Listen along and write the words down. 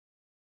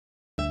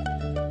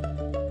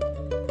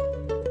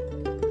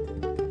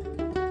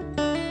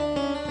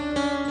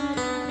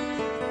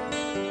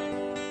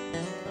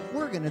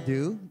to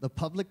do the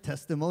public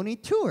testimony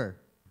tour,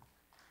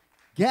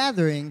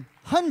 gathering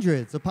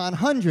hundreds upon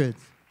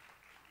hundreds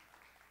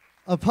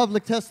of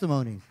public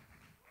testimonies.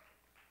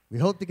 We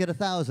hope to get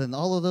 1,000.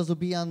 All of those will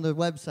be on the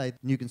website.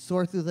 And you can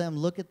sort through them,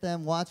 look at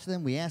them, watch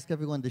them. We ask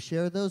everyone to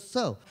share those.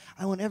 So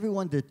I want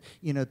everyone to,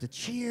 to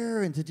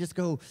cheer and to just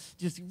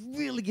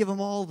really give them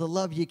all the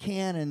love you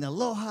can and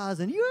alohas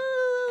and yoo!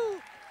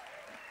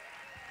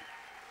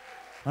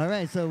 All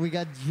right, so we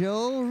got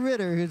Joe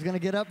Ritter who's going to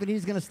get up and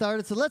he's going to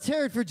start it. So let's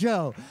hear it for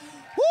Joe.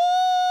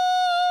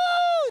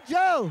 Woo!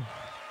 Joe!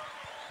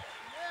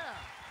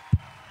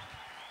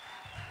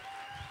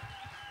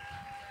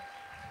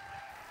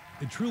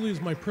 It truly is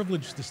my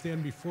privilege to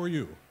stand before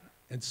you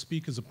and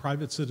speak as a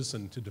private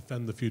citizen to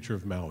defend the future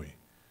of Maui.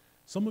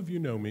 Some of you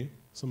know me,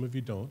 some of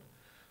you don't.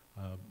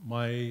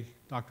 My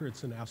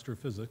doctorate's in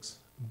astrophysics,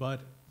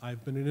 but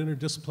I've been an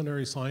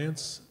interdisciplinary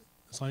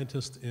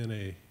scientist in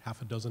a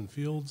half a dozen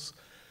fields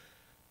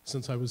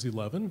since I was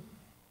 11.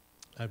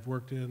 I've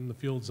worked in the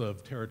fields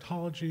of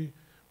teratology,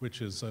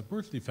 which is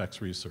birth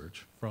defects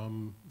research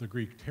from the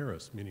Greek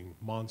teras, meaning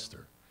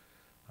monster.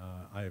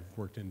 I've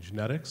worked in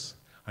genetics.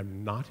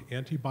 I'm not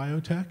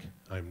anti-biotech.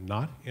 I'm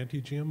not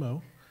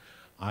anti-GMO.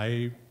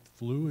 I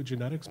flew a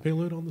genetics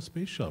payload on the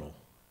space shuttle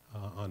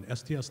on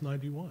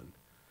STS-91.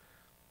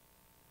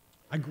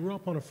 I grew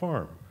up on a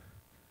farm.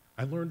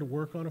 I learned to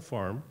work on a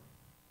farm.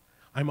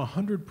 I'm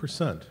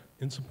 100%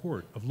 in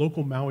support of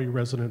local Maui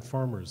resident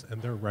farmers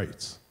and their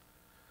rights.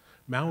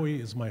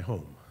 Maui is my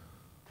home.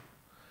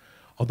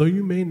 Although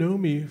you may know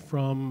me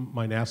from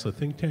my NASA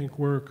think tank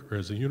work or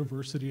as a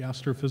university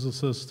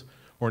astrophysicist,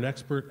 or an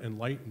expert in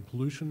light and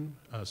pollution,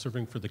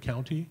 serving for the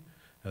county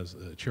as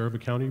chair of a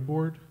county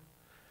board.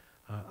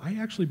 I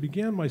actually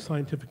began my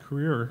scientific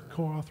career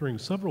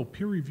co-authoring several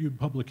peer-reviewed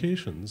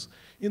publications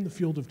in the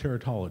field of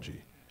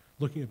teratology,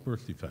 looking at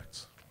birth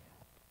defects.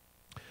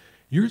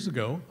 Years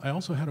ago, I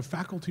also had a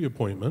faculty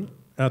appointment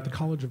at the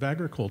College of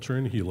Agriculture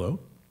in Hilo.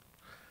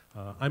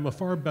 I'm a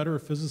far better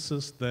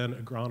physicist than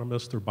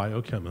agronomist or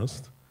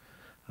biochemist,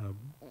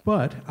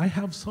 but I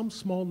have some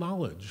small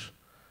knowledge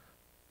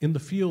in the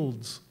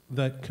fields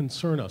that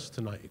concern us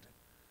tonight,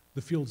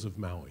 the fields of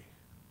Maui.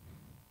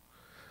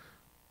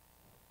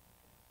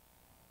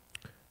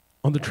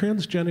 On the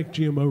transgenic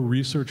GMO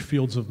research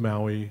fields of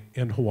Maui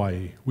and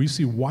Hawaii, we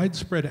see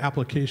widespread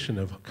application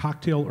of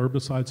cocktail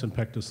herbicides and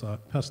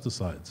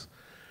pesticides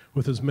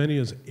with as many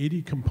as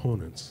 80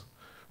 components,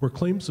 where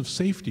claims of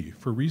safety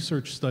for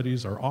research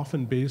studies are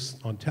often based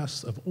on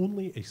tests of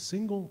only a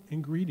single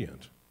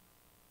ingredient,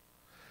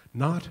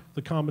 not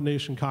the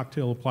combination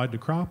cocktail applied to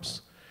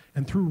crops,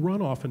 and through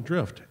runoff and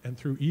drift, and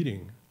through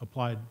eating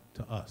applied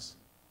to us.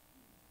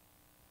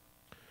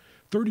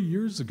 30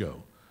 years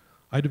ago,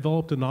 I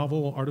developed a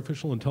novel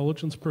artificial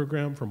intelligence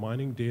program for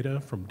mining data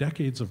from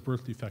decades of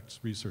birth defects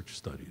research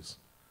studies.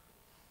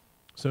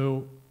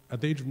 So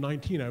at the age of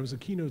 19, I was a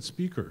keynote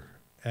speaker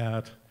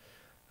at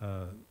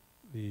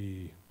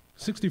the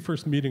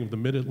 61st meeting of the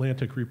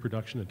Mid-Atlantic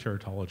Reproduction and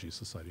Teratology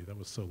Society. That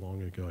was so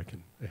long ago,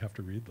 I have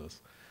to read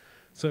this.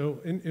 So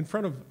in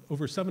front of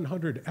over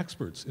 700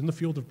 experts in the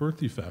field of birth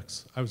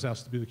defects, I was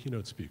asked to be the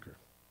keynote speaker.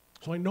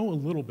 So I know a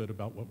little bit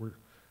about what we're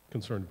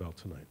concerned about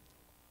tonight.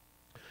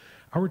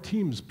 Our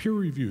team's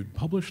peer-reviewed,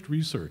 published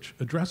research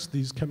addressed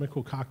these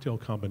chemical cocktail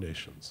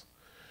combinations.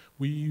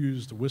 We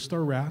used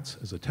Wistar rats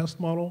as a test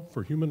model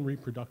for human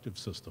reproductive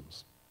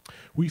systems.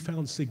 We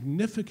found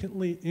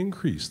significantly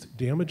increased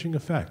damaging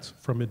effects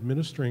from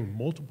administering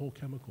multiple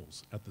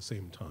chemicals at the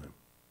same time.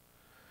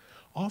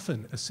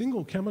 Often, a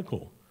single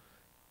chemical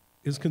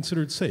is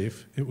considered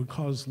safe. It would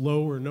cause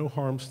low or no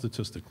harm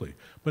statistically.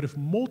 But if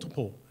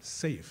multiple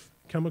safe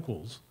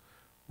chemicals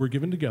were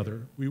given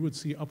together, we would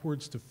see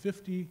upwards to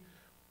 50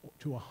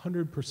 to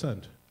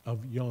 100%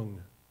 of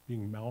young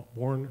being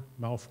born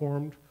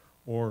malformed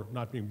or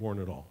not being born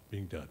at all,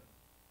 being dead.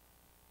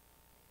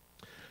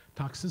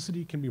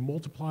 Toxicity can be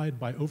multiplied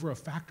by over a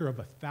factor of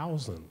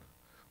 1,000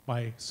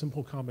 by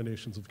simple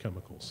combinations of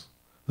chemicals.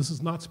 This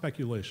is not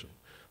speculation.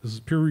 This is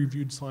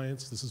peer-reviewed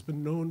science. This has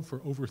been known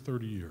for over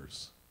 30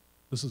 years.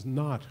 This is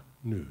not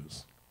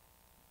news.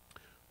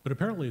 But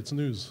apparently it's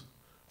news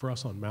for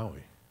us on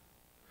Maui.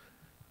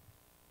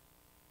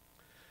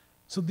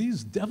 So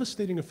these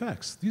devastating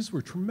effects, these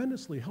were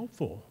tremendously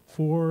helpful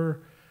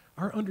for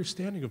our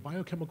understanding of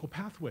biochemical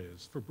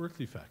pathways for birth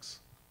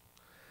defects.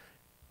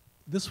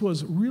 This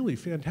was really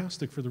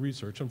fantastic for the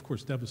research, and of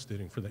course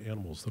devastating for the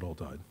animals that all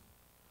died.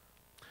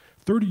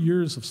 30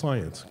 years of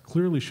science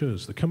clearly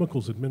shows the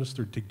chemicals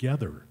administered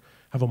together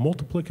have a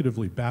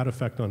multiplicatively bad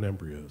effect on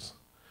embryos.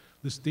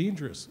 This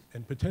dangerous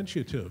and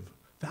potentiative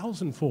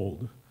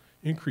 1,000-fold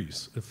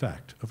increase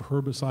effect of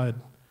herbicide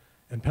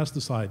and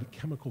pesticide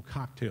chemical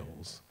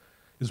cocktails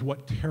is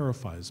what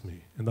terrifies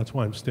me, and that's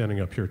why I'm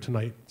standing up here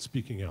tonight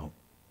speaking out.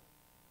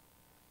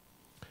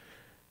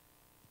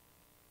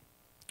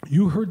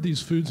 You heard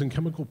these foods and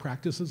chemical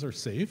practices are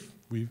safe.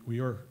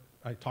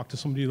 I talked to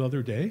somebody the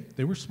other day.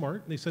 They were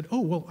smart, and they said, oh,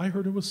 well, I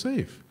heard it was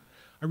safe.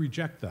 I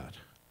reject that.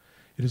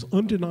 It is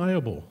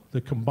undeniable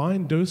that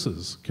combined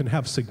doses can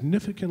have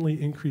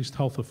significantly increased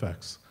health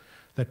effects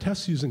that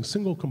tests using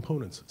single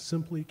components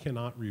simply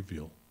cannot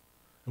reveal.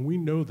 And we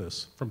know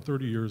this from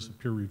 30 years of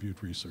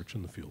peer-reviewed research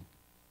in the field.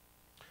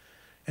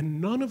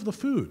 And none of the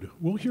food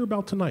we'll hear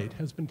about tonight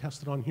has been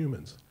tested on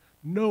humans.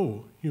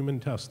 No human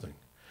testing.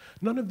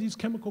 None of these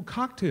chemical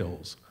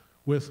cocktails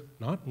with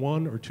not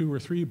 1 or 2 or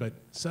 3, but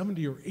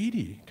 70 or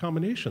 80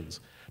 combinations,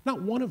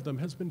 not one of them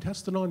has been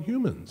tested on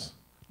humans.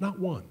 Not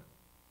one.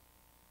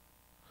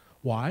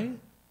 Why?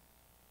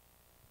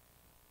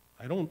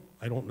 I don't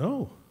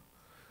know.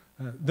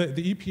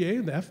 The EPA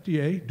and the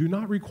FDA do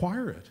not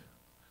require it.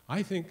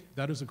 I think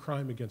that is a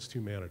crime against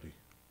humanity.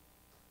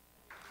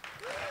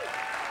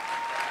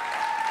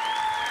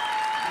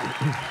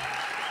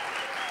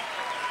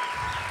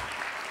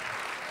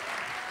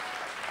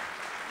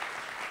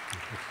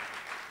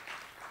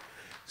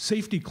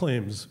 Safety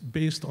claims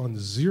based on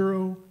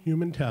 0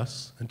 human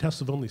tests and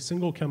tests of only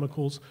single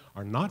chemicals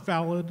are not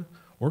valid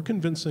or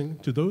convincing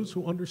to those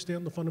who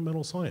understand the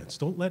fundamental science.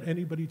 Don't let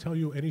anybody tell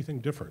you anything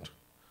different.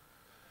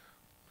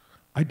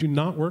 I do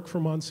not work for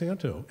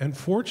Monsanto, and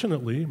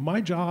fortunately, my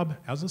job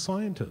as a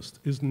scientist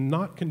is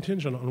not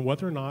contingent on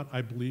whether or not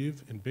I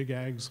believe in Big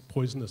Ag's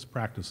poisonous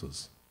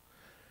practices.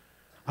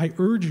 I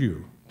urge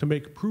you to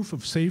make proof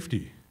of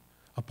safety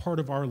a part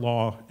of our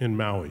law in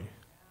Maui.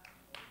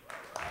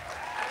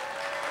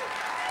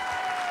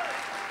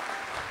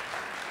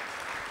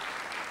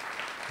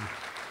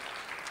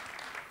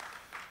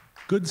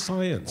 Good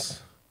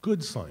science,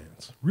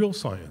 real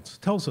science,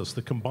 tells us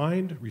the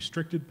combined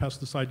restricted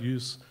pesticide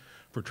use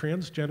for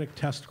transgenic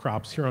test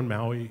crops here on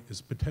Maui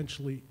is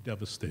potentially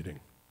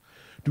devastating.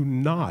 Do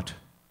not,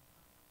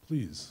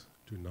 please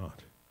do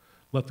not,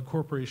 let the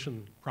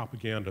corporation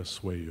propaganda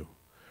sway you.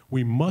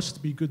 We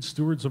must be good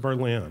stewards of our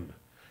land.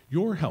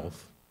 Your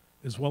health,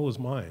 as well as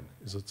mine,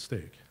 is at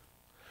stake.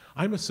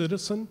 I'm a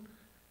citizen,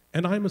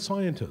 and I'm a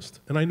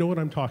scientist, and I know what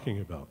I'm talking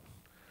about.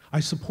 I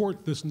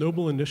support this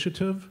noble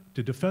initiative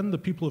to defend the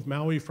people of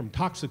Maui from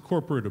toxic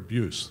corporate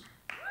abuse.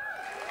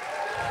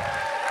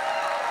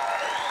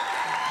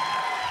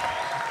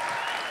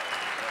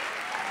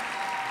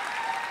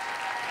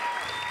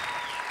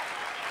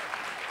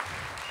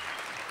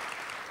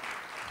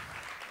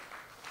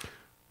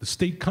 The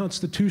state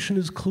constitution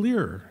is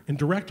clear in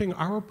directing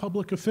our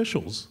public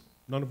officials,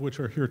 none of which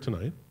are here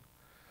tonight,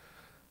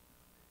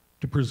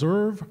 to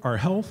preserve our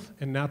health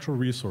and natural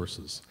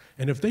resources.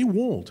 And if they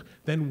won't,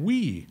 then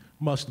we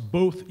must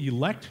both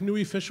elect new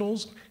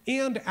officials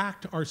and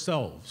act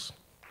ourselves.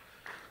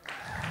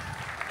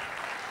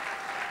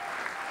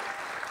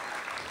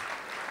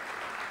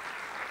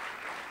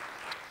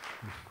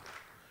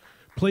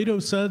 Plato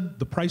said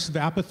the price of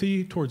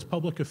apathy towards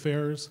public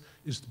affairs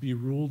is to be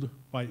ruled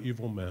by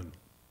evil men.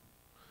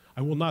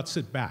 I will not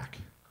sit back.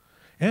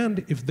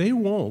 And if they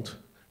won't,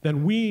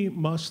 then we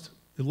must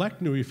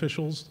elect new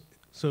officials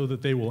so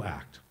that they will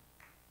act.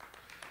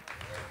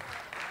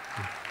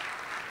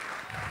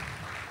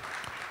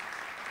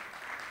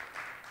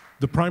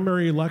 The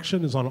primary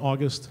election is on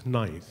August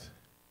 9th.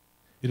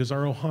 It is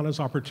our Ohana's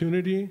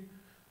opportunity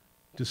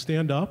to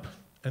stand up,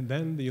 and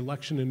then the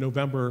election in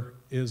November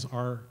is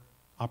our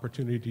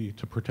opportunity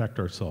to protect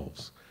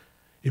ourselves.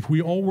 If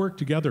we all work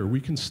together,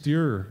 we can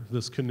steer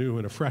this canoe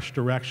in a fresh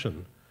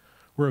direction,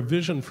 where a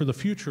vision for the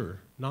future,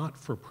 not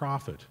for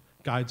profit,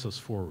 guides us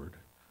forward.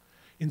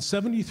 In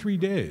 73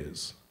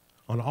 days,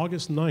 on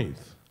August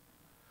 9th,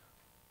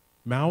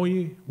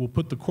 Maui will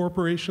put the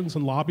corporations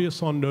and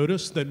lobbyists on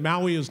notice that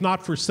Maui is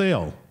not for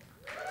sale.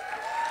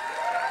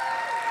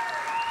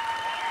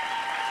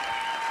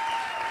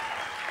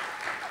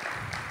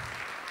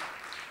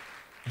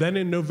 Then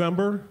in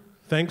November,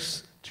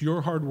 thanks to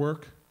your hard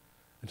work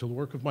and to the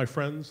work of my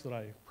friends that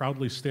I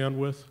proudly stand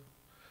with,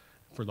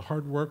 for the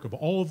hard work of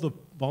all of the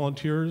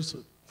volunteers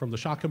from the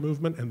Shaka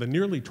movement and the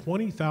nearly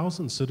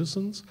 20,000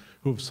 citizens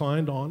who have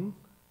signed on,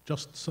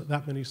 just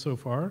that many so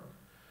far,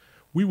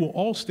 we will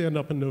all stand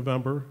up in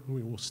November, and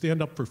we will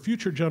stand up for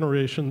future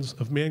generations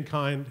of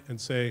mankind and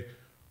say,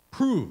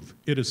 prove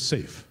it is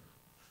safe.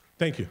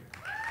 Thank you.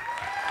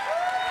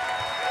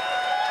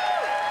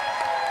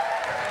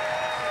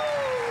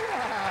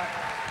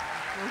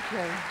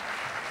 Okay.